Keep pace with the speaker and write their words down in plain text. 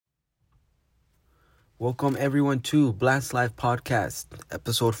Welcome everyone to Blast Life Podcast,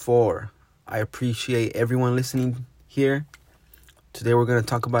 episode 4. I appreciate everyone listening here. Today we're going to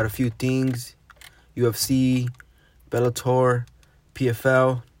talk about a few things. UFC, Bellator,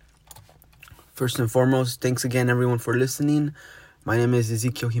 PFL. First and foremost, thanks again everyone for listening. My name is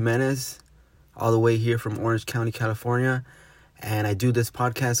Ezekiel Jimenez, all the way here from Orange County, California. And I do this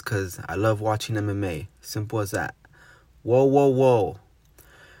podcast because I love watching MMA. Simple as that. Whoa.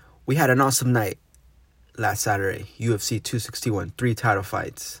 We had an awesome night last Saturday. UFC 261, 3 title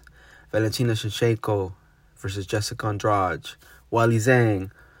fights. Valentina Shevchenko versus Jessica Andrade. Weili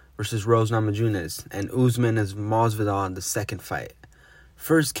Zhang versus Rose Namajunas. And Usman as Masvidal in the second fight.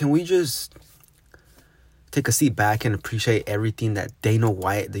 First, can we just take a seat back and appreciate everything that Dana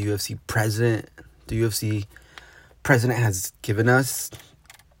White, the UFC president has given us?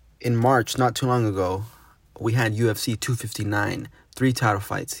 In March, not too long ago, we had UFC 259, 3 title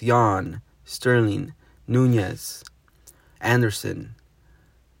fights. Jan, Sterling, Nunes, Anderson,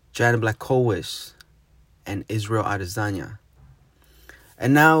 Jan Blachowicz, and Israel Adesanya.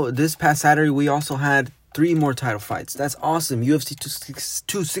 And now, this past Saturday, we also had 3 more title fights. That's awesome. UFC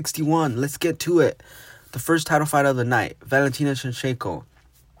 261. Let's get to it. The first title fight of the night, Valentina Shevchenko,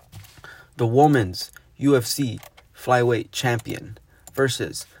 the women's UFC flyweight champion,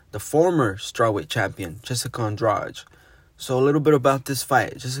 versus the former strawweight champion, Jessica Andrade. So a little bit about this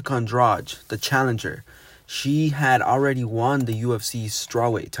fight. Jessica Andrade, the challenger, she had already won the UFC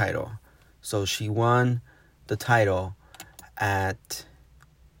strawweight title. So she won the title at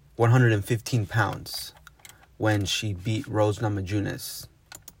 115 pounds when she beat Rose Namajunas.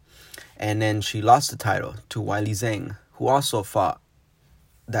 And then she lost the title to Weili Zhang, who also fought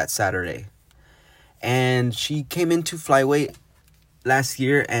that Saturday. And she came into flyweight last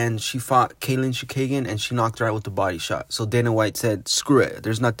year and she fought Katlyn Chookagian and she knocked her out with a body shot. So Dana White said, screw it.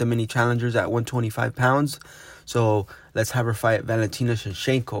 There's not that many challengers at 125 pounds. So let's have her fight Valentina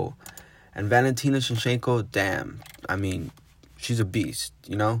Shevchenko. And Valentina Shevchenko, damn. I mean, she's a beast,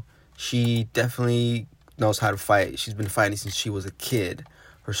 you know? She definitely knows how to fight. She's been fighting since she was a kid.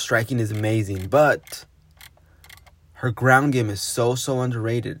 Her striking is amazing. But her ground game is so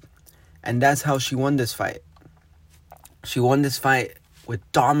underrated. And that's how she won this fight. She won this fight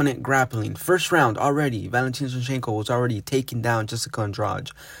with dominant grappling. First round already, Valentina Shevchenko was already taking down Jessica Andrade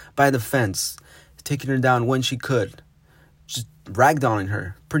by the fence, taking her down when she could, just ragdolling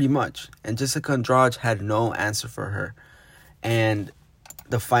her pretty much. And Jessica Andrade had no answer for her. And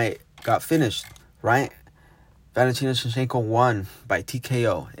the fight got finished, right? Valentina Shevchenko won by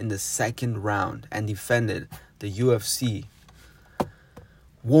TKO in the second round and defended the UFC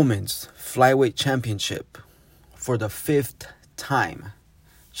Women's Flyweight Championship for the 5th time.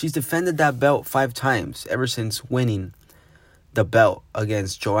 She's defended that belt 5 times ever since winning the belt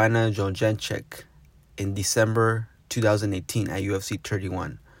against Joanna Jędrzejczyk in December 2018 at UFC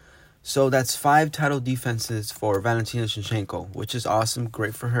 31. So that's 5 title defenses for Valentina Shevchenko, which is awesome.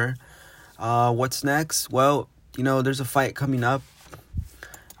 Great for her. What's next? Well, you know, there's a fight coming up.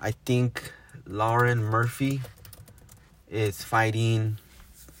 I think Lauren Murphy is fighting...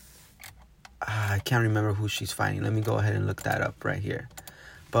 I can't remember who she's fighting. Let me go ahead and look that up right here.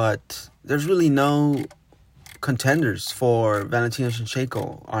 But there's really no contenders for Valentina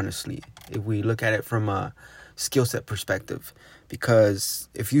Shevchenko, honestly, if we look at it from a skill set perspective. Because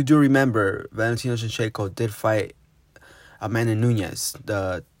if you do remember, Valentina Shevchenko did fight Amanda Nunes,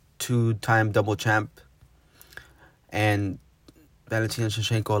 the 2-time double champ. And Valentina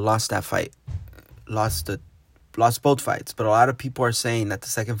Shevchenko lost that fight. Lost both fights, but a lot of people are saying that the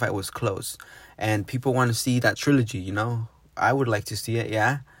second fight was close, and people want to see that trilogy, you know? I would like to see it,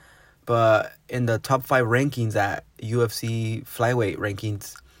 yeah, but in the top 5 rankings at UFC flyweight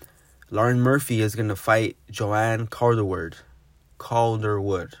rankings, Lauren Murphy is going to fight Joanne Calderwood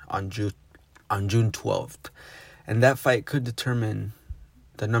on June 12th, and that fight could determine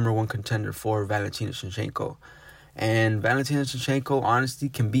the number 1 contender for Valentina Shevchenko. And Valentina Shevchenko, honestly,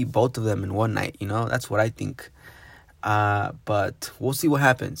 can beat both of them in one night, you know? That's what I think. But we'll see what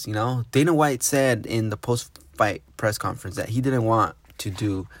happens, you know? Dana White said in the post-fight press conference that he didn't want to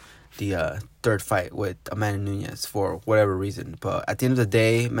do the third fight with Amanda Nunes for whatever reason. But at the end of the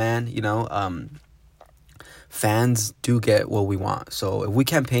day, man, you know, fans do get what we want. So if we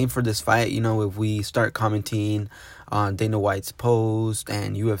campaign for this fight, you know, if we start commenting on Dana White's post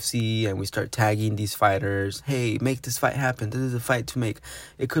and UFC and we start tagging these fighters, hey, make this fight happen, this is a fight to make,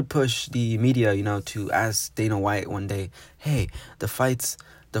 it could push the media, you know, to ask Dana White one day, hey, the fight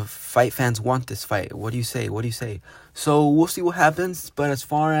fans want this fight, what do you say? So we'll see what happens. But as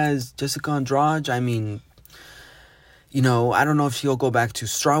far as Jessica Andrade, I mean, I don't know if she'll go back to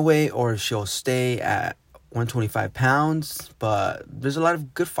strawweight or if she'll stay at 125 pounds, but there's a lot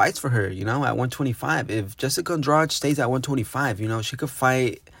of good fights for her, at 125. If Jessica Andrade stays at 125, she could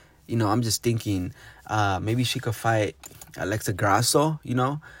fight, I'm just thinking, maybe she could fight Alexa Grasso,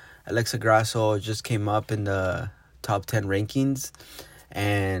 Alexa Grasso just came up in the top 10 rankings,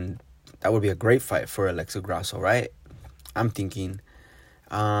 and that would be a great fight for Alexa Grasso, right? I'm thinking.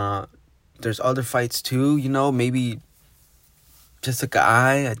 There's other fights too, maybe Jessica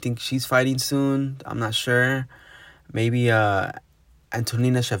I think she's fighting soon. I'm not sure. Maybe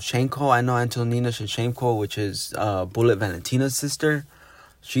Antonina Shevchenko. I know Antonina Shevchenko, which is Bullet Valentina's sister.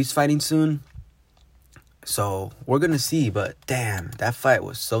 She's fighting soon. So we're going to see. But damn, that fight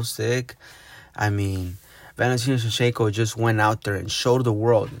was so sick. I mean, Valentina Shevchenko just went out there and showed the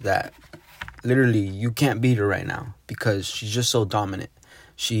world that literally you can't beat her right now because she's just so dominant.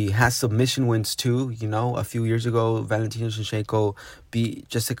 She has submission wins too, A few years ago, Valentina Shevchenko beat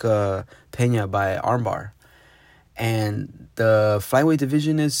Jessica Pena by armbar. And the flyweight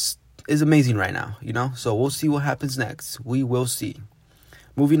division is amazing right now, So we'll see what happens next. We will see.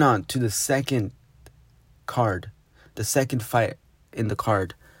 Moving on to the second card. The second fight in the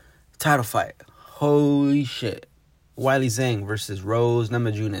card. Title fight. Holy shit. Weili Zhang versus Rose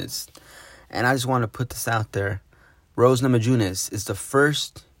Namajunas. And I just want to put this out there. Rose Namajunas is the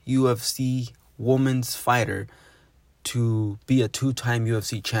first UFC women's fighter to be a two-time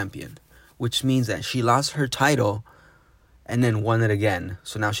UFC champion, which means that she lost her title and then won it again.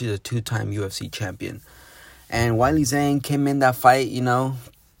 So now she's a two-time UFC champion. And Weili Zhang came in that fight,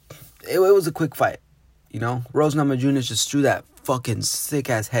 it was a quick fight, Rose Namajunas just threw that fucking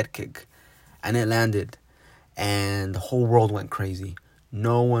sick-ass head kick, and it landed, and the whole world went crazy.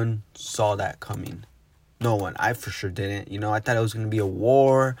 No one saw that coming. No one. I for sure didn't. I thought it was going to be a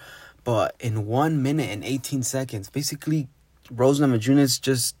war. But in 1 minute and 18 seconds, basically, Rose Namajunas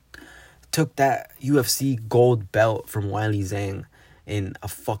just took that UFC gold belt from Weili Zhang in a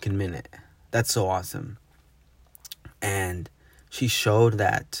fucking minute. That's so awesome. And she showed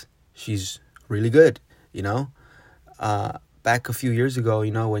that she's really good, Back a few years ago,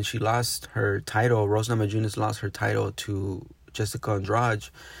 when she lost her title, Rose Namajunas lost her title to Jessica Andrade.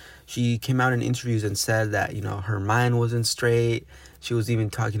 She came out in interviews and said that, her mind wasn't straight. She was even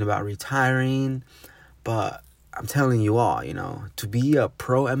talking about retiring. But I'm telling you all, to be a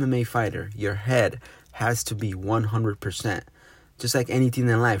pro MMA fighter, your head has to be 100%. Just like anything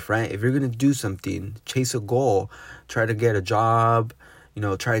in life, right? If you're going to do something, chase a goal, try to get a job,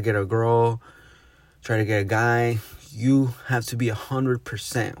 try to get a girl, try to get a guy, you have to be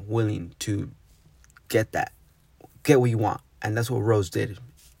 100% willing to get what you want. And that's what Rose did.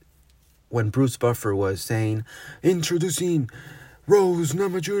 When Bruce Buffer was saying, introducing Rose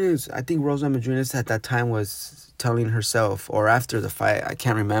Namajunas, I think Rose Namajunas at that time was telling herself, or after the fight, I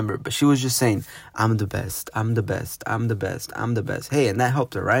can't remember, but she was just saying, I'm the best, I'm the best, I'm the best, I'm the best. Hey, and that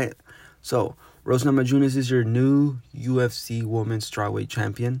helped her, right? So, Rose Namajunas is your new UFC Women's Strawweight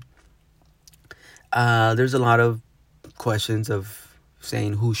Champion. There's a lot of questions of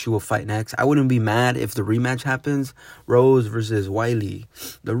saying who she will fight next. I wouldn't be mad if the rematch happens. Rose versus Weili.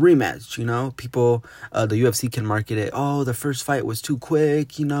 The rematch, people, the UFC can market it. Oh, the first fight was too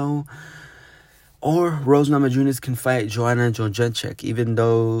quick, Or Rose Namajunas can fight Joanna Jędrzejczyk, even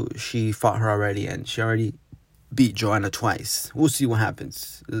though she fought her already and she already beat Joanna twice. We'll see what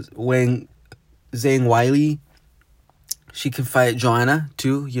happens. When Zhang Weili, she can fight Joanna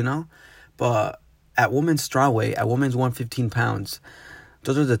too, But at women's strawweight, at women's 115 pounds,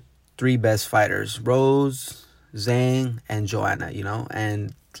 those are the three best fighters. Rose, Zhang, and Joanna,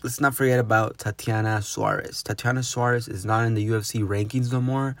 And let's not forget about Tatiana Suarez. Tatiana Suarez is not in the UFC rankings no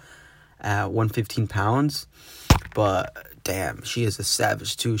more at 115 pounds. But, damn, she is a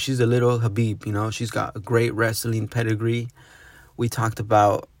savage, too. She's a little Khabib, She's got a great wrestling pedigree. We talked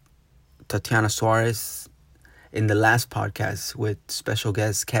about Tatiana Suarez in the last podcast with special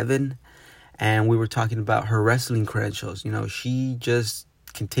guest Kevin. And we were talking about her wrestling credentials. She just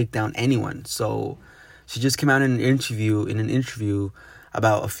can take down anyone. So she just came out in an interview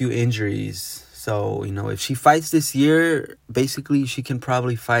about a few injuries. So, if she fights this year, basically she can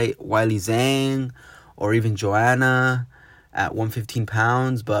probably fight Weili Zhang or even Joanna at 115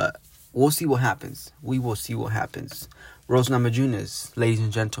 pounds. But we'll see what happens. We will see what happens. Rose Namajunas, ladies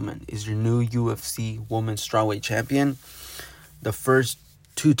and gentlemen, is your new UFC Women's Strawweight Champion. The first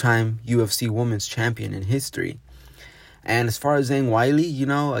two-time UFC Women's Champion in history. And as far as Zhang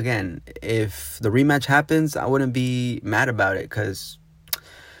Weili, again, if the rematch happens, I wouldn't be mad about it because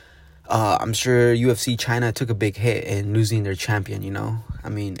I'm sure UFC China took a big hit in losing their champion, I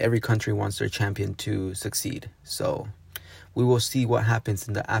mean, every country wants their champion to succeed. So we will see what happens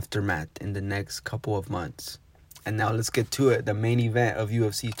in the aftermath in the next couple of months. And now let's get to it. The main event of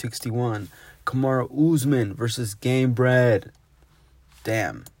UFC 261. Kamaru Usman versus Gamebred.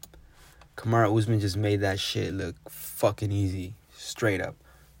 Damn. Kamaru Usman just made that shit look fucking easy. Straight up.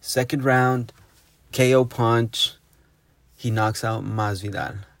 Second round, KO punch. He knocks out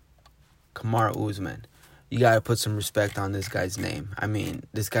Masvidal. Kamaru Usman. You gotta put some respect on this guy's name. I mean,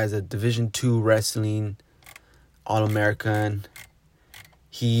 this guy's a Division II wrestling All-American.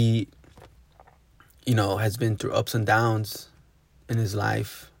 He, has been through ups and downs in his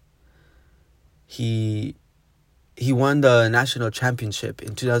life. He won the national championship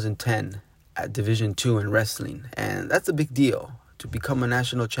in 2010 at Division II in wrestling. And that's a big deal. To become a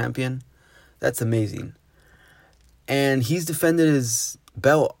national champion, that's amazing. And he's defended his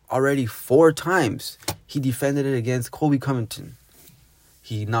belt already 4 times. He defended it against Colby Covington.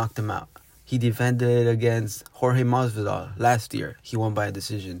 He knocked him out. He defended it against Jorge Masvidal last year. He won by a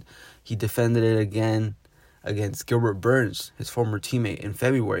decision. He defended it again against Gilbert Burns, his former teammate, in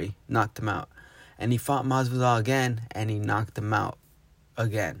February. Knocked him out. And he fought Masvidal again, and he knocked him out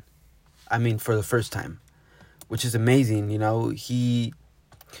again. I mean, for the first time. Which is amazing, He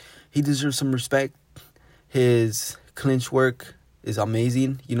deserves some respect. His clinch work is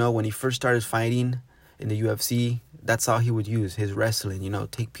amazing. When he first started fighting in the UFC, that's all he would use, his wrestling,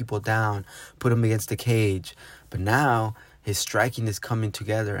 take people down, put them against the cage. But now his striking is coming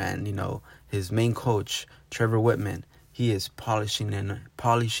together, and, his main coach, Trevor Whitman, he is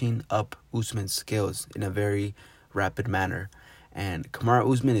polishing up Usman's skills in a very rapid manner. And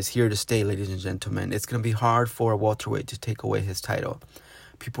Kamaru Usman is here to stay, ladies and gentlemen. It's going to be hard for a welterweight to take away his title.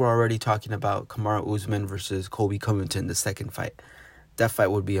 People are already talking about Kamaru Usman versus Colby Covington, the second fight. That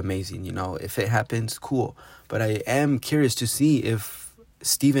fight would be amazing, If it happens, cool. But I am curious to see if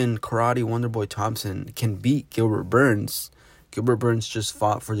Stephen Karate Wonderboy Thompson can beat Gilbert Burns. Gilbert Burns just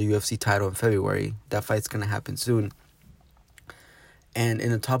fought for the UFC title in February. That fight's going to happen soon. And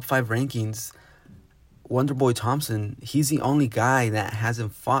in the top 5 rankings, Wonderboy Thompson, he's the only guy that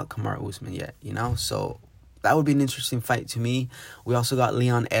hasn't fought Kamaru Usman yet, So that would be an interesting fight to me. We also got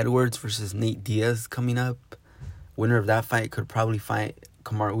Leon Edwards versus Nate Diaz coming up. Winner of that fight could probably fight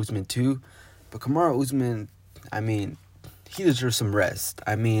Kamaru Usman too. But Kamaru Usman, he deserves some rest.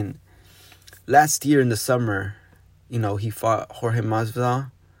 Last year in the summer, he fought Jorge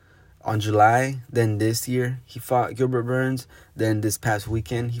Masvidal on July. Then this year, he fought Gilbert Burns. Then this past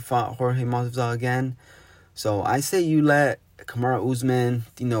weekend, he fought Jorge Masvidal again. So I say you let Kamaru Usman,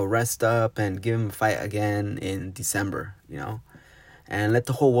 rest up and give him a fight again in December, and let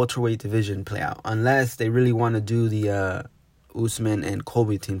the whole welterweight division play out. Unless they really want to do the Usman and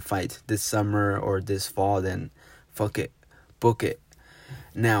Covington fight this summer or this fall, then fuck it, book it.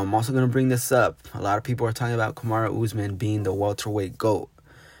 Now, I'm also going to bring this up. A lot of people are talking about Kamaru Usman being the welterweight GOAT.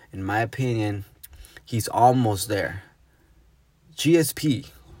 In my opinion, he's almost there. GSP,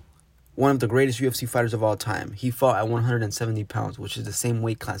 one of the greatest UFC fighters of all time. He fought at 170 pounds, which is the same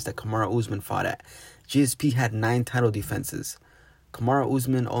weight class that Kamaru Usman fought at. GSP had 9 title defenses. Kamaru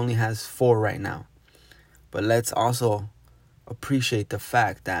Usman only has 4 right now. But let's also appreciate the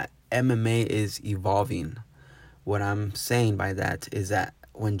fact that MMA is evolving. What I'm saying by that is that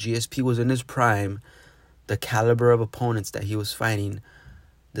when GSP was in his prime, the caliber of opponents that he was fighting,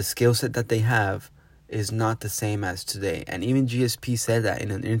 the skill set that they have, is not the same as today. And even GSP said that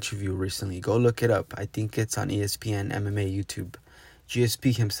in an interview recently. Go look it up. I think it's on ESPN MMA YouTube.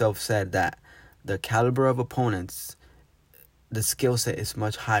 GSP himself said that the caliber of opponents, the skill set is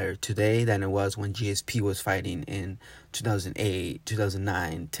much higher today than it was when GSP was fighting in 2008,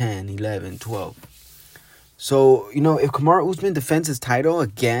 2009, 10, 11, 12. So, if Kamaru Usman defends his title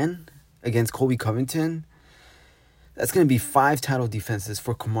again against Colby Covington, that's going to be 5 title defenses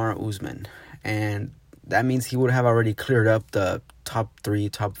for Kamaru Usman. And that means he would have already cleared up the top 3,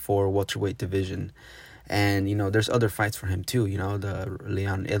 top 4 welterweight division. And, there's other fights for him too, the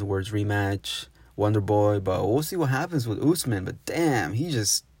Leon Edwards rematch, Wonderboy. But we'll see what happens with Usman. But damn, he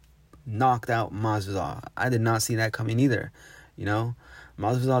just knocked out Masvidal. I did not see that coming either,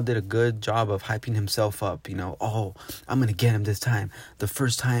 Masvidal did a good job of hyping himself up, oh, I'm going to get him this time. The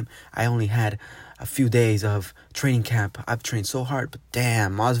first time I only had a few days of training camp. I've trained so hard, but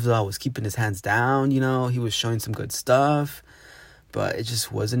damn, Masvidal was keeping his hands down, he was showing some good stuff, but it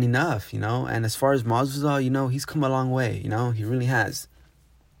just wasn't enough, and as far as Masvidal, he's come a long way, he really has.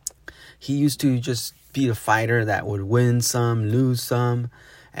 He used to just be a fighter that would win some, lose some,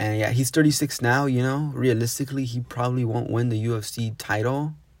 and yeah, he's 36 now, realistically, he probably won't win the UFC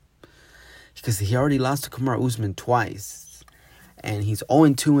title, because he already lost to Kamaru Usman twice. And he's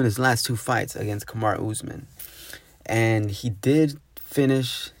 0-2 in his last 2 fights against Kamaru Usman. And he did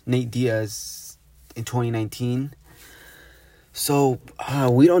finish Nate Diaz in 2019. So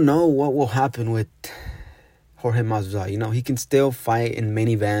we don't know what will happen with Jorge Masvidal. You know, he can still fight in main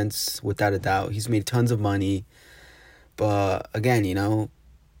events without a doubt. He's made tons of money. But again, you know,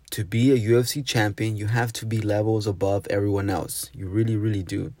 to be a UFC champion, you have to be levels above everyone else. You really, really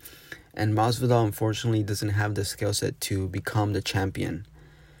do. And Masvidal, unfortunately, doesn't have the skill set to become the champion.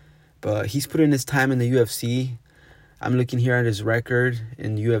 But he's put in his time in the UFC. I'm looking here at his record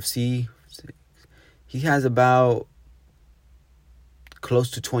in UFC. He has about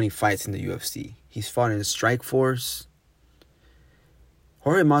close to 20 fights in the UFC. He's fought in the Strikeforce.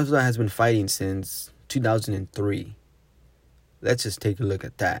 Jorge Masvidal has been fighting since 2003. Let's just take a look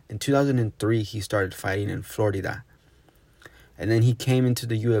at that. In 2003, he started fighting in Florida. And then he came into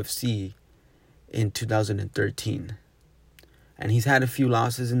the UFC in 2013. And he's had a few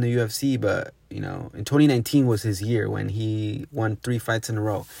losses in the UFC, but, you know, in 2019 was his year when he won 3 fights in a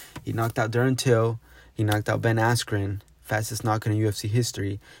row. He knocked out Darren Till. He knocked out Ben Askren, fastest knockout in UFC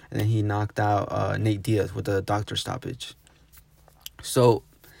history. And then he knocked out Nate Diaz with a doctor stoppage. So,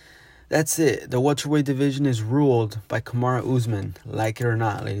 that's it. The welterweight division is ruled by Kamaru Usman. Like it or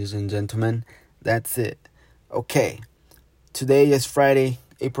not, ladies and gentlemen. That's it. Okay. Today is Friday,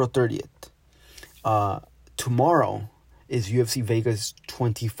 April 30th. Tomorrow is UFC Vegas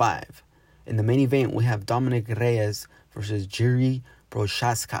 25. In the main event, we have Dominic Reyes versus Jiří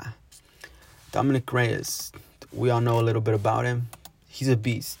Procházka. Dominic Reyes, we all know a little bit about him. He's a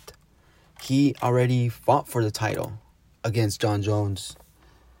beast. He already fought for the title against Jon Jones,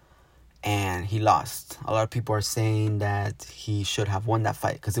 and he lost. A lot of people are saying that he should have won that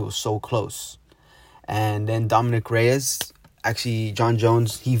fight because it was so close. And then Dominic Reyes, actually Jon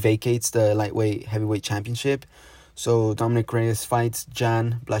Jones, he vacates the lightweight heavyweight championship. So Dominic Reyes fights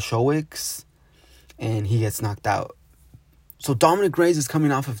Jan Blachowicz, and he gets knocked out. So Dominic Reyes is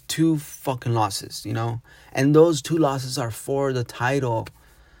coming off of 2 fucking losses, you know? And those 2 losses are for the title.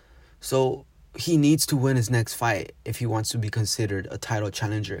 So he needs to win his next fight if he wants to be considered a title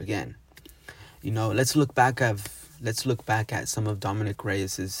challenger again. You know, let's look back at some of Dominic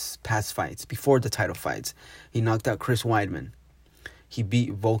Reyes' past fights, before the title fights. He knocked out Chris Weidman. He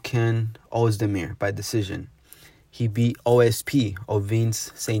beat Volkan Ozdemir by decision. He beat OSP,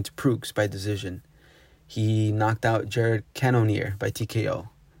 Ovins St. Preux, by decision. He knocked out Jared Cannonier by TKO.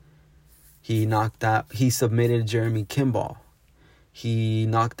 He submitted Jeremy Kimball. He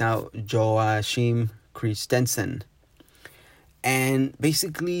knocked out Joachim Christensen. And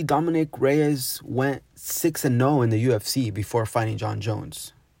basically, Dominic Reyes went 6-0 in the UFC before fighting Jon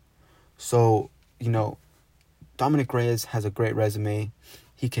Jones. So, you know, Dominic Reyes has a great resume.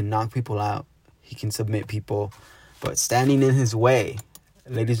 He can knock people out. He can submit people. But standing in his way,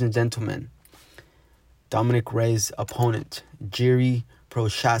 ladies and gentlemen, Dominic Reyes' opponent, Jiří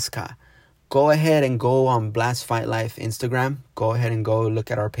Procházka. Go ahead and go on Blast Fight Life Instagram. Go ahead and go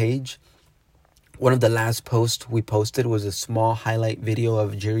look at our page. One of the last posts we posted was a small highlight video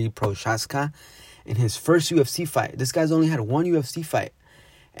of Jiří Procházka in his first UFC fight. This guy's only had 1 UFC fight.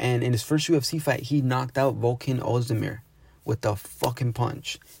 And in his first UFC fight, he knocked out Volkan Ozdemir with a fucking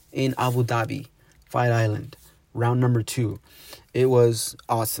punch in Abu Dhabi, Fight Island, round number 2. It was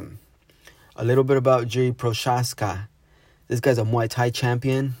awesome. A little bit about Jiří Procházka. This guy's a Muay Thai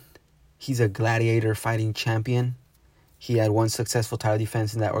champion. He's a gladiator fighting champion. He had 1 successful title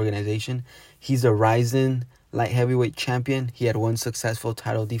defense in that organization. He's a Rizin light heavyweight champion. He had 1 successful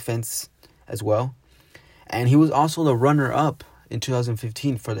title defense as well. And he was also the runner-up in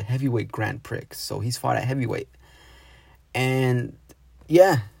 2015 for the heavyweight Grand Prix. So he's fought at heavyweight. And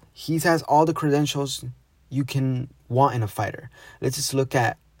yeah, he has all the credentials you can want in a fighter. Let's just look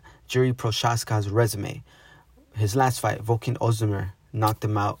at Jiří Procházka's resume. His last fight, Volkan Ozdemir, knocked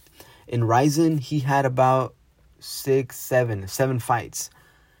him out. In Rizin, he had about 7 fights.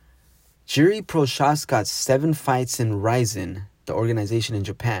 Jiří Procházka's 7 fights in Rizin, the organization in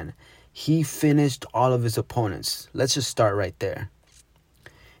Japan. He finished all of his opponents. Let's just start right there.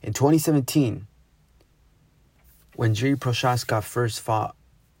 In 2017, when Jiří Procházka first fought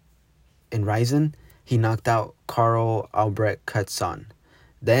in Rizin, he knocked out Karl Albrecht Kutson.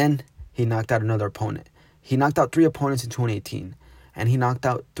 Then he knocked out another opponent. He knocked out 3 opponents in 2018. And he knocked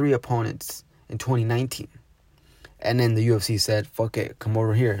out 3 opponents in 2019. And then the UFC said, fuck it, come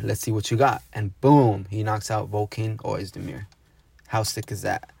over here. Let's see what you got. And boom, he knocks out Volkan Ozdemir. How sick is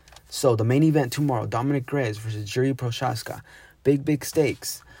that? So the main event tomorrow, Dominic Reyes versus Jiří Procházka. Big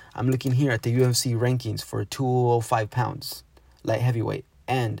stakes. I'm looking here at the UFC rankings for 205 pounds, light heavyweight.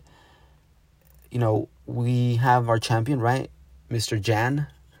 And, you know, we have our champion, right? Mr. Jan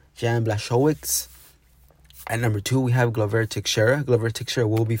Blachowicz. At number 2, we have Glover Teixeira. Glover Teixeira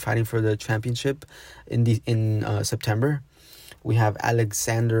will be fighting for the championship in September. We have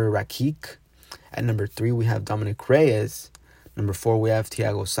Alexander Rakik. At number 3, we have Dominic Reyes. Number 4, we have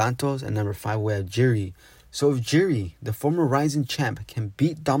Thiago Santos. And number 5, we have Jiri. So if Jiri, the former Rising champ, can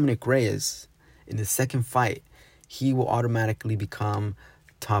beat Dominic Reyes in the second fight, he will automatically become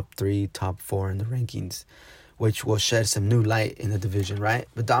top 3, top 4 in the rankings, which will shed some new light in the division, right?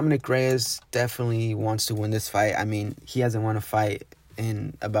 But Dominic Reyes definitely wants to win this fight. I mean, he hasn't won a fight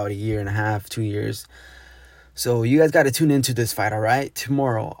in about a year and a half, 2 years. So you guys got to tune into this fight, all right?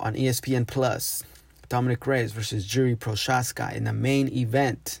 Tomorrow on ESPN Plus, Dominic Reyes versus Jiri Prochazka in the main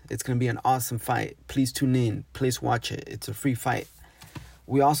event. It's going to be an awesome fight. Please tune in. Please watch it. It's a free fight.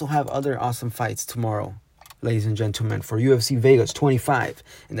 We also have other awesome fights tomorrow, ladies and gentlemen. For UFC Vegas 25,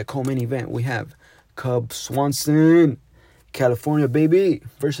 in the co-main event, we have Cub Swanson, California baby,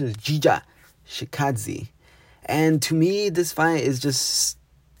 versus Giga Chikadze. And to me, this fight is just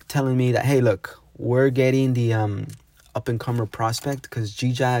telling me that, hey, look, we're getting the up-and-comer prospect, because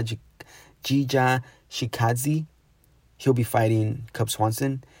Giga Chikadze, he'll be fighting Cub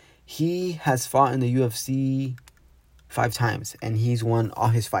Swanson. He has fought in the UFC 5 times, and he's won all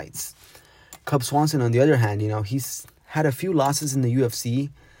his fights. Cub Swanson, on the other hand, he's had a few losses in the UFC,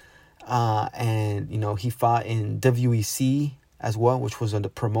 and, he fought in WEC as well, which was on the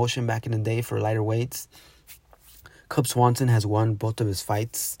promotion back in the day for lighter weights. Cub Swanson has won both of his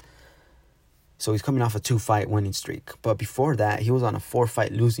fights, so he's coming off a 2-fight winning streak. But before that, he was on a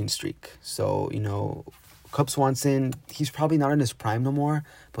 4-fight losing streak. So, Cub Swanson, he's probably not in his prime no more,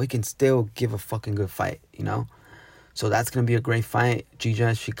 but he can still give a fucking good fight, So that's going to be a great fight.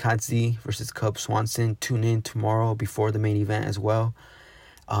 Giga Chikadze versus Cub Swanson. Tune in tomorrow before the main event as well.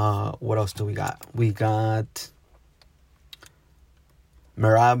 What else do we got? We got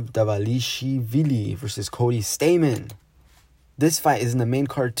Merab Dvalishvili versus Cody Stamann. This fight is in the main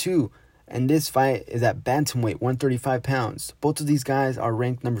card too. And this fight is at bantamweight, 135 pounds. Both of these guys are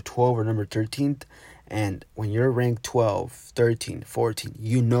ranked number 12 or number 13th. And when you're ranked 12, 13, 14,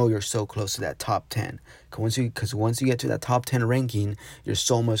 you're so close to that top 10. Because once you get to that top 10 ranking, you're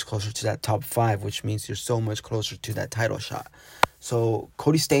so much closer to that top 5, which means you're so much closer to that title shot. So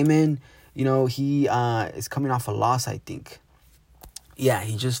Cody Stamann, he is coming off a loss, I think. Yeah,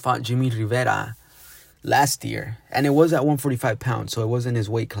 he just fought Jimmy Rivera last year. And it was at 145 pounds, so it wasn't his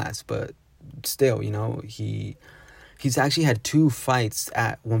weight class. But still, he's actually had 2 fights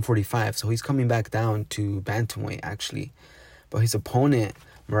at 145, so he's coming back down to bantamweight, actually. But his opponent,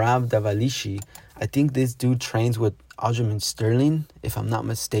 Merab Dvalishvili, I think this dude trains with Aljamain Sterling, if I'm not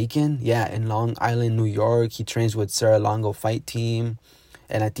mistaken. Yeah, in Long Island, New York. He trains with Sarah Longo Fight Team.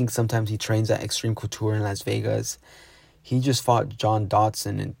 And I think sometimes he trains at Extreme Couture in Las Vegas. He just fought John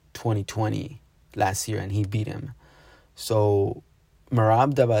Dodson in 2020 last year, and he beat him. So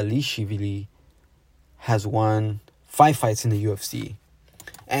Merab Dvalishvili has won 5 fights in the UFC.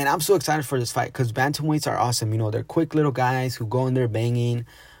 And I'm so excited for this fight because bantamweights are awesome. They're quick little guys who go in there banging.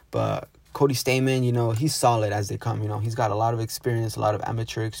 But Cody Stamann, he's solid as they come. He's got a lot of experience, a lot of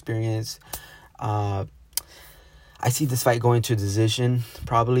amateur experience. I see this fight going to a decision,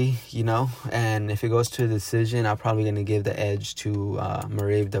 probably, And if it goes to a decision, I'm probably going to give the edge to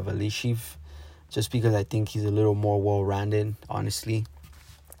Merab Dvalishvili, just because I think he's a little more well-rounded, honestly.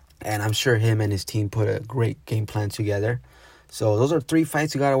 And I'm sure him and his team put a great game plan together. So those are 3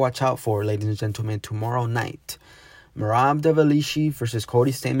 fights you got to watch out for, ladies and gentlemen, tomorrow night. Merab Dvalishvili versus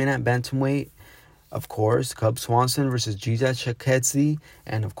Cody Stamann at bantamweight. Of course, Cub Swanson versus Giga Chikadze.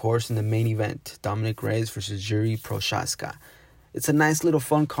 And, of course, in the main event, Dominic Reyes versus Jiri Prochazka. It's a nice little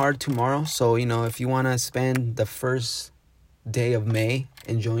fun card tomorrow. So, if you want to spend the first day of May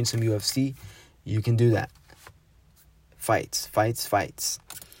enjoying some UFC, you can do that. Fights.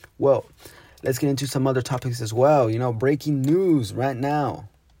 Well, let's get into some other topics as well. Breaking news right now.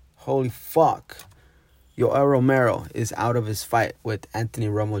 Holy fuck. Yoel Romero is out of his fight with Anthony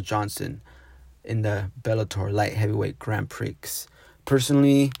Romo Johnson in the Bellator Light Heavyweight Grand Prix.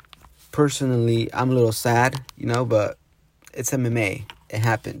 Personally, I'm a little sad, but it's MMA. It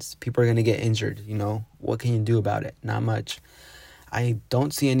happens. People are going to get injured, What can you do about it? Not much. I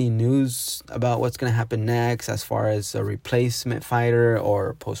don't see any news about what's going to happen next as far as a replacement fighter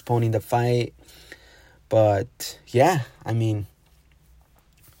or postponing the fight. But, yeah,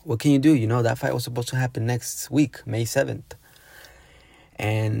 what can you do? That fight was supposed to happen next week, May 7th.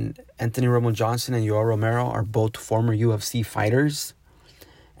 And Anthony Romo Johnson and Yoel Romero are both former UFC fighters.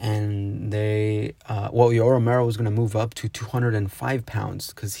 And Yoel Romero was going to move up to 205 pounds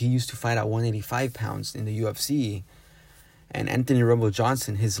because he used to fight at 185 pounds in the UFC. And Anthony Rumble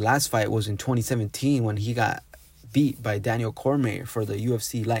Johnson, his last fight was in 2017 when he got beat by Daniel Cormier for the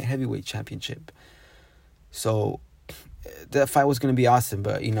UFC light heavyweight championship. So that fight was going to be awesome,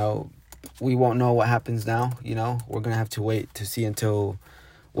 but, we won't know what happens now, We're going to have to wait to see until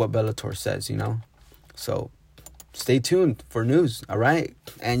what Bellator says, So stay tuned for news, all right?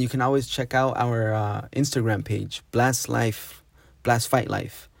 And you can always check out our Instagram page, Blast Fight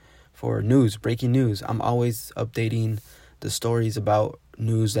Life, for news, breaking news. I'm always updating the stories about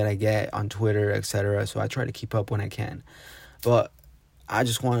news that I get on Twitter, etc. So I try to keep up when I can. But I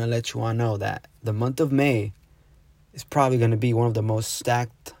just want to let you all know that the month of May is probably going to be one of the most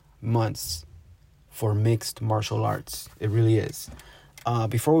stacked months for mixed martial arts. It really is.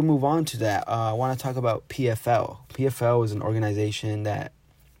 Before we move on to that, I want to talk about PFL. PFL is an organization that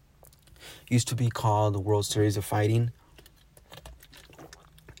used to be called the World Series of Fighting.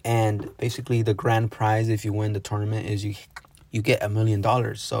 And basically the grand prize if you win the tournament is you get $1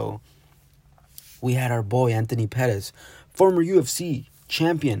 million. So we had our boy Anthony Pettis, former UFC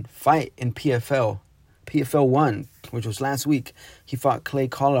champion, fight in PFL. PFL 1, which was last week. He fought Clay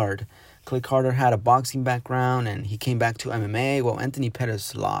Collard. Clay Collard had a boxing background and he came back to MMA. Well, Anthony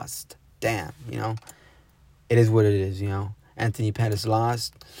Pettis lost. Damn, It is what it is, Anthony Pettis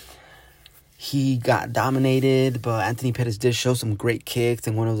lost. He got dominated, but Anthony Pettis did show some great kicks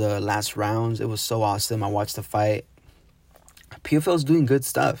in one of the last rounds. It was so awesome. I watched the fight. PFL's doing good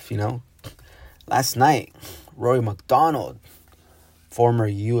stuff, Last night, Rory MacDonald, former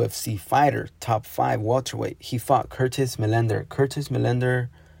UFC fighter, top 5 welterweight, he fought Curtis Millender. Curtis Millender,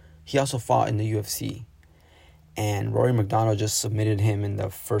 he also fought in the UFC. And Rory MacDonald just submitted him in the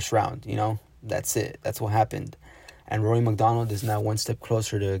first round, That's it. That's what happened. And Rory MacDonald is now one step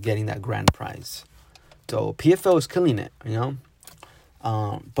closer to getting that grand prize. So PFL is killing it,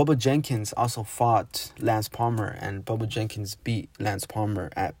 Bubba Jenkins also fought Lance Palmer, and Bubba Jenkins beat Lance Palmer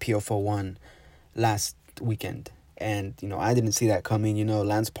at PFL 1 last weekend. And, I didn't see that coming.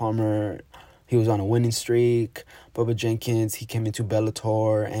 Lance Palmer, he was on a winning streak. Bubba Jenkins, he came into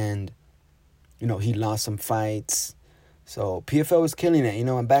Bellator and, he lost some fights. So PFL was killing it,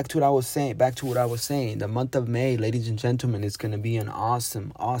 and back to what I was saying. The month of May, ladies and gentlemen, is going to be an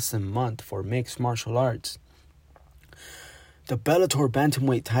awesome, awesome month for mixed martial arts. The Bellator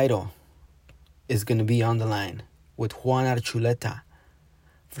bantamweight title is going to be on the line with Juan Archuleta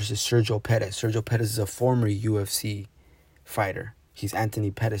versus Sergio Pettis. Sergio Pettis is a former UFC fighter. He's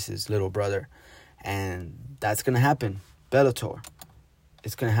Anthony Pettis' little brother. And that's going to happen. Bellator.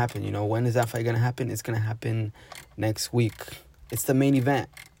 It's going to happen. When is that fight going to happen? It's going to happen next week. It's the main event.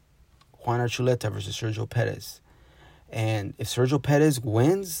 Juan Archuleta versus Sergio Pettis. And if Sergio Pettis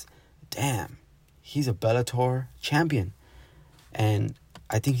wins, damn, he's a Bellator champion. And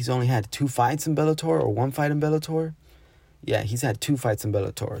I think he's only had 2 fights in Bellator or 1 fight in Bellator. Yeah, he's had 2 fights in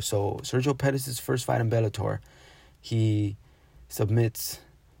Bellator. So Sergio Pettis' first fight in Bellator, he submits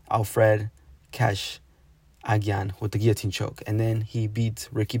Alfred Cash Agyan with the guillotine choke. And then he beats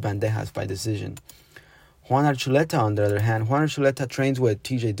Ricky Bandejas by decision. Juan Archuleta, on the other hand, Juan Archuleta trains with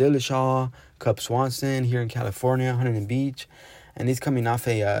TJ Dillashaw, Cub Swanson here in California, Huntington Beach. And he's coming off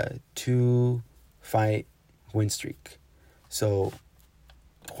a 2-fight win streak. So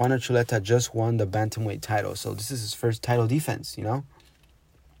Juan Archuleta just won the bantamweight title. So this is his first title defense,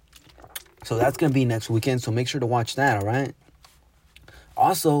 So that's going to be next weekend. So make sure to watch that, all right?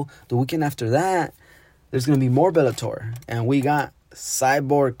 Also, the weekend after that, there's going to be more Bellator. And we got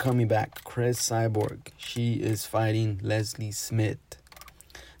Cyborg coming back. Cris Cyborg. She is fighting Leslie Smith.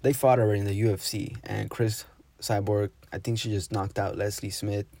 They fought already in the UFC. And Cris Cyborg, I think she just knocked out Leslie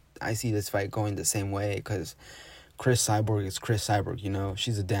Smith. I see this fight going the same way because Cris Cyborg is Cris Cyborg,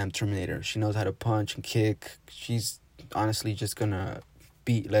 She's a damn Terminator. She knows how to punch and kick. She's honestly just going to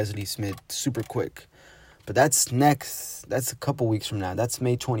beat Leslie Smith super quick. But that's next. That's a couple weeks from now. That's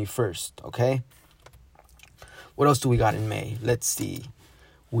May 21st, okay? What else do we got in May? Let's see.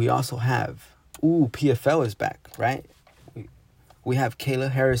 We also have... PFL is back, right? We have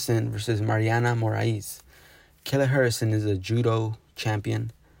Kayla Harrison versus Mariana Moraes. Kayla Harrison is a judo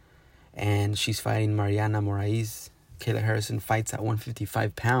champion, and she's fighting Mariana Moraes. Kayla Harrison fights at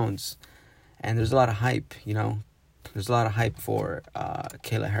 155 pounds, and there's a lot of hype, There's a lot of hype for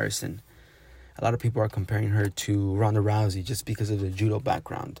Kayla Harrison. A lot of people are comparing her to Ronda Rousey just because of the judo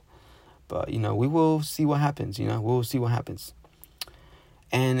background. But, we will see what happens, We'll see what happens.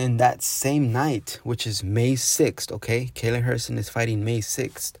 And in that same night, which is May 6th, okay? Kayla Harrison is fighting May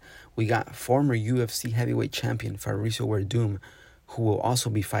 6th. We got former UFC heavyweight champion Fabricio Werdum, who will also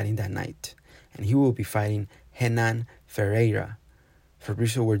be fighting that night. And he will be fighting Renan Ferreira.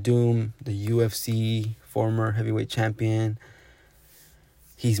 Fabricio Werdum, the UFC former heavyweight champion,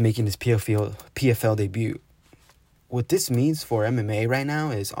 he's making his PFL debut. What this means for MMA right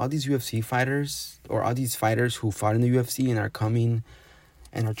now is all these UFC fighters, or all these fighters who fought in the UFC and are coming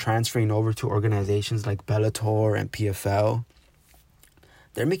and are transferring over to organizations like Bellator and PFL,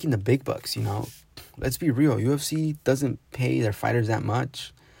 they're making the big bucks, you know. Let's be real, UFC doesn't pay their fighters that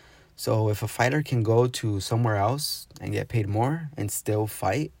much. So if a fighter can go to somewhere else and get paid more and still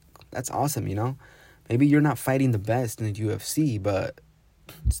fight, that's awesome, you know. Maybe you're not fighting the best in the UFC, but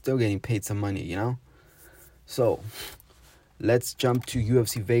still getting paid some money, you know. So let's jump to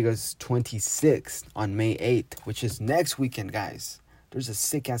UFC Vegas 26 on May 8th, which is next weekend, guys. There's a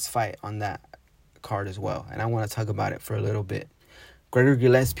sick-ass fight on that card as well, and I want to talk about it for a little bit. Gregor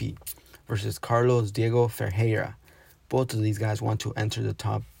Gillespie versus Carlos Diego Ferreira. Both of these guys want to enter the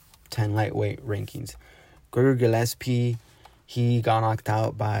top 10 lightweight rankings. Gregor Gillespie, he got knocked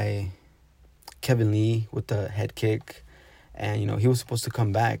out by Kevin Lee with the head kick. And, you know, he was supposed to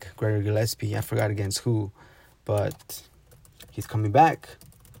come back, Gregor Gillespie. I forgot against who. But he's coming back.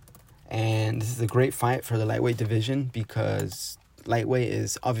 And this is a great fight for the lightweight division because lightweight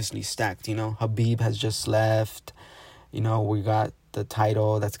is obviously stacked, you know. Khabib has just left. You know, we got the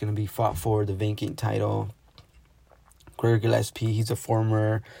title that's going to be fought for, the vacant title. Gregor Gillespie, he's a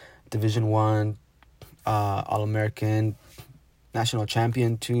former Division 1 All-American national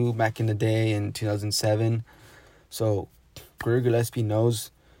champion too back in the day in 2007. So Gregor Gillespie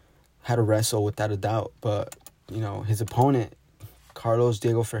knows how to wrestle without a doubt. But, you know, his opponent, Carlos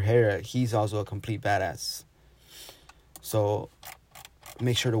Diego Ferreira, he's also a complete badass. So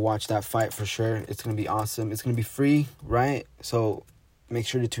make sure to watch that fight for sure. It's going to be awesome. It's going to be free, right? So make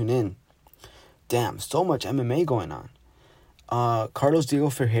sure to tune in. Damn, so much MMA going on. Carlos Diego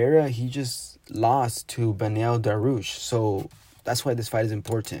Ferreira, he just lost to Beneil Dariush. So that's why this fight is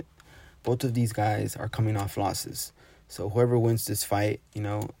important. Both of these guys are coming off losses. So whoever wins this fight, you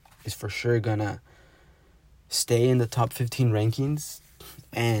know, is for sure going to stay in the top 15 rankings.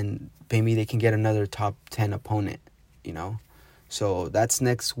 And maybe they can get another top 10 opponent, you know. So that's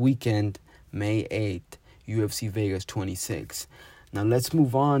next weekend, May 8th, UFC Vegas 26. Now let's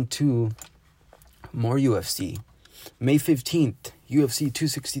move on to more UFC. May 15th, UFC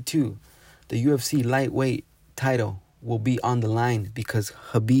 262. The UFC lightweight title will be on the line because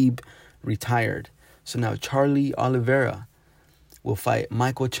Khabib retired. So now Charlie Oliveira will fight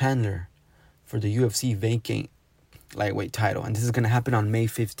Michael Chandler for the UFC vacant lightweight title. And this is going to happen on May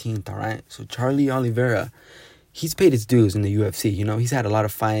 15th, all right? So Charlie Oliveira, he's paid his dues in the UFC. You know, he's had a lot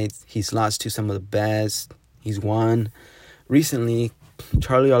of fights. He's lost to some of the best. He's won. Recently,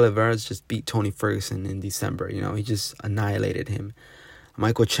 Charlie Oliveira's just beat Tony Ferguson in December. You know, he just annihilated him.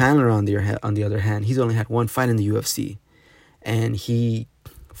 Michael Chandler, on the other hand, he's only had one fight in the UFC. And he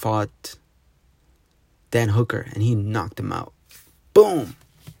fought Dan Hooker, and he knocked him out. Boom!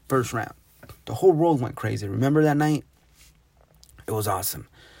 First round. The whole world went crazy. Remember that night? It was awesome.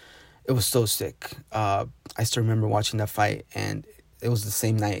 It was so sick. I still remember watching that fight, and it was the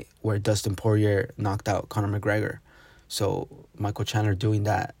same night where Dustin Poirier knocked out Conor McGregor. So Michael Chandler doing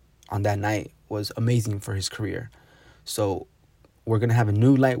that on that night was amazing for his career. So we're going to have a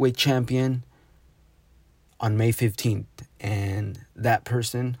new lightweight champion on May 15th. And that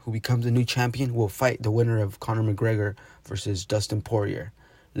person who becomes a new champion will fight the winner of Conor McGregor versus Dustin Poirier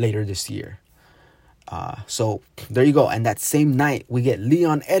later this year. So there you go. And that same night, we get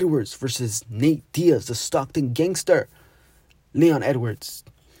Leon Edwards versus Nate Diaz, the Stockton gangster. Leon Edwards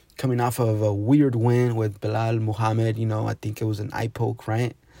coming off of a weird win with Bilal Muhammad. You know, I think it was an eye poke,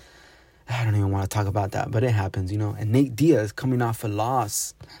 right? I don't even want to talk about that, but it happens, you know. And Nate Diaz coming off a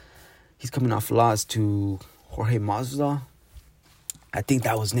loss. He's coming off a loss to Jorge Masvidal. I think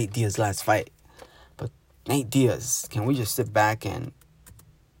that was Nate Diaz's last fight. But Nate Diaz, can we just sit back and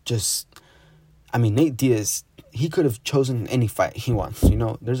just... I mean, Nate Diaz, he could have chosen any fight he wants, you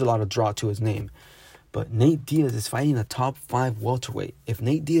know. There's a lot of draw to his name. But Nate Diaz is fighting a top 5 welterweight. If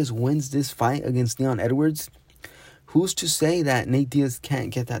Nate Diaz wins this fight against Leon Edwards, who's to say that Nate Diaz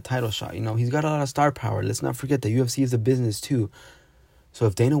can't get that title shot? You know, he's got a lot of star power. Let's not forget the UFC is a business too. So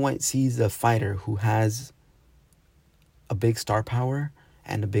if Dana White sees a fighter who has a big star power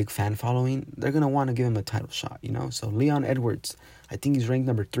and a big fan following, they're going to want to give him a title shot, you know. So Leon Edwards, I think he's ranked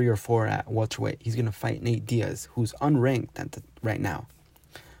number 3 or 4 at welterweight. He's going to fight Nate Diaz, who's unranked right now.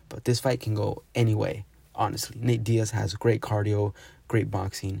 But this fight can go any way, honestly. Nate Diaz has great cardio, great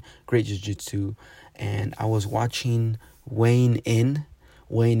boxing, great jiu-jitsu. And I was watching Weighing In.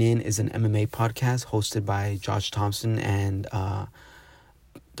 Weighing In is an MMA podcast hosted by Josh Thompson and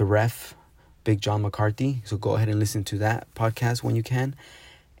the ref, Big John McCarthy. So go ahead and listen to that podcast when you can.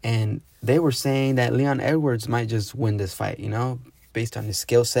 And they were saying that Leon Edwards might just win this fight, based on his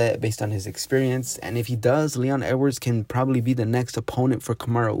skill set, based on his experience. And if he does, Leon Edwards can probably be the next opponent for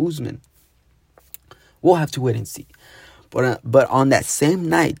Kamaru Usman. We'll have to wait and see. But on that same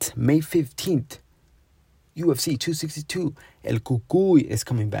night, May 15th, UFC 262, El Cucuy is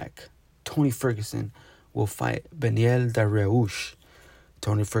coming back. Tony Ferguson will fight Beneil Dariush.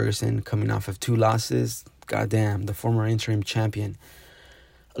 Tony Ferguson coming off of 2 losses. Goddamn, the former interim champion.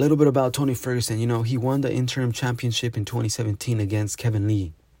 A little bit about Tony Ferguson. He won the interim championship in 2017 against Kevin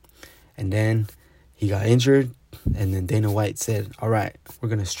Lee. And then he got injured. And then Dana White said, all right, we're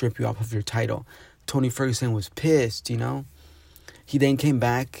going to strip you off of your title. Tony Ferguson was pissed, He then came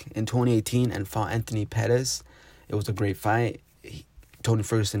back in 2018 and fought Anthony Pettis. It was a great fight. Tony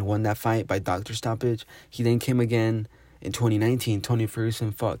Ferguson won that fight by doctor stoppage. He then came again in 2019. Tony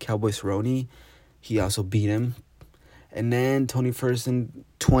Ferguson fought Cowboy Cerrone. He also beat him. And then Tony Ferguson,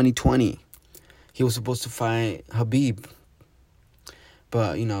 2020, he was supposed to fight Khabib.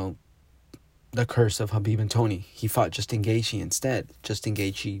 But, the curse of Khabib and Tony. He fought Justin Gaethje instead. Justin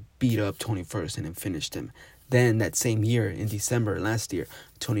Gaethje beat up Tony Ferguson and finished him. Then that same year, in December last year,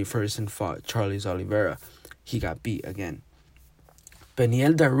 Tony Ferguson fought Charles Oliveira. He got beat again.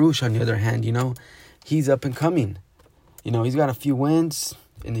 Beneil Dariush, on the other hand, he's up and coming. He's got a few wins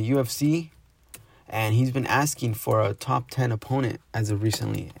in the UFC. And he's been asking for a top 10 opponent as of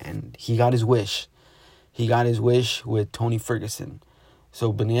recently. And he got his wish. He got his wish with Tony Ferguson.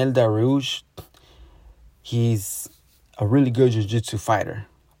 So Beneil Dariush, he's a really good jiu-jitsu fighter.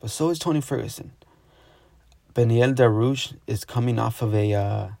 But so is Tony Ferguson. Beneil Dariush is coming off of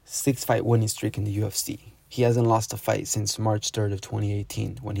a 6-fight winning streak in the UFC. He hasn't lost a fight since March 3rd of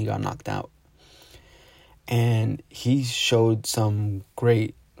 2018 when he got knocked out. And he showed some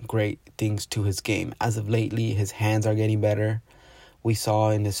great things to his game. As of lately, his hands are getting better. We saw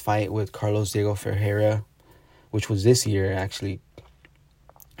in this fight with Carlos Diego Ferreira, which was this year, actually.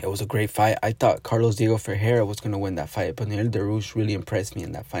 It was a great fight. I thought Carlos Diego Ferreira was going to win that fight, but Beneil Dariush really impressed me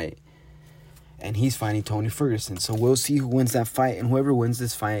in that fight. And he's fighting Tony Ferguson. So we'll see who wins that fight. And whoever wins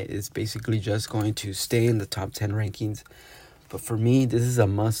this fight is basically just going to stay in the top 10 rankings. But for me, this is a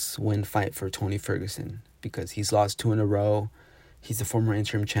must-win fight for Tony Ferguson because he's lost 2 in a row. He's the former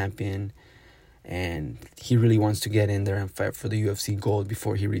interim champion. And he really wants to get in there and fight for the UFC gold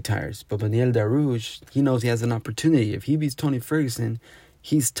before he retires. But Beneil Dariush, he knows he has an opportunity. If he beats Tony Ferguson,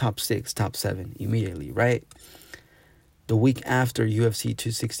 he's top 6, top 7 immediately, right? The week after UFC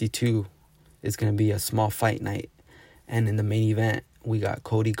 262 is going to be a small fight night. And in the main event, we got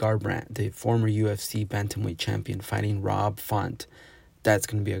Cody Garbrandt, the former UFC bantamweight champion, fighting Rob Font. That's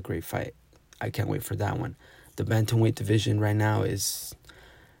going to be a great fight. I can't wait for that one. The bantamweight division right now is,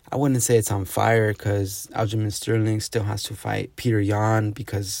 I wouldn't say it's on fire because Aljamain Sterling still has to fight Peter Yan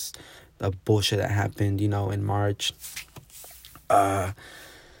because of bullshit that happened, in March.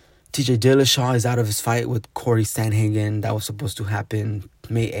 TJ Dillashaw is out of his fight with Corey Sandhagen. That was supposed to happen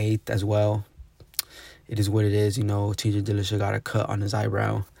May 8th as well. It is what it is, TJ Dillashaw got a cut on his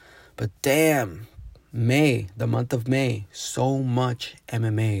eyebrow. But damn, May, the month of May, so much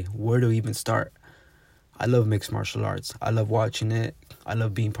MMA. Where do we even start? I love mixed martial arts. I love watching it. I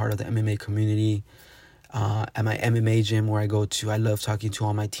love being part of the MMA community. At my MMA gym where I go to, I love talking to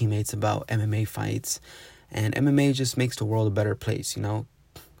all my teammates about MMA fights. And MMA just makes the world a better place, Well,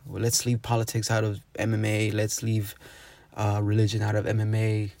 let's leave politics out of MMA. Let's leave religion out of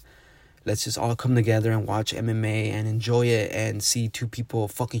MMA. Let's just all come together and watch MMA and enjoy it and see 2 people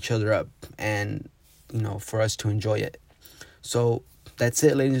fuck each other up and, for us to enjoy it. So that's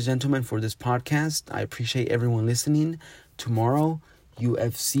it, ladies and gentlemen, for this podcast. I appreciate everyone listening. Tomorrow,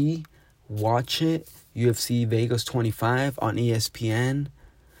 UFC, watch it. UFC Vegas 25 on ESPN.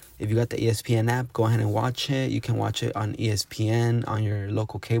 If you got the ESPN app, go ahead and watch it. You can watch it on ESPN, on your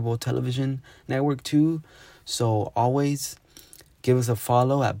local cable television network too. So always give us a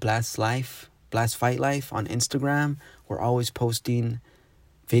follow at Blast Fight Life on Instagram. We're always posting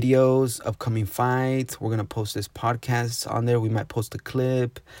videos, upcoming fights. We're going to post this podcast on there. We might post a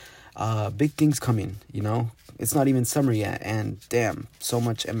clip. Big things coming, It's not even summer yet. And damn, so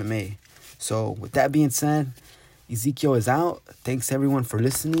much MMA. So with that being said, Ezekiel is out. Thanks everyone for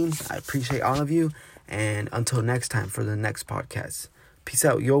listening. I appreciate all of you. And until next time for the next podcast. Peace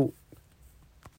out, yo.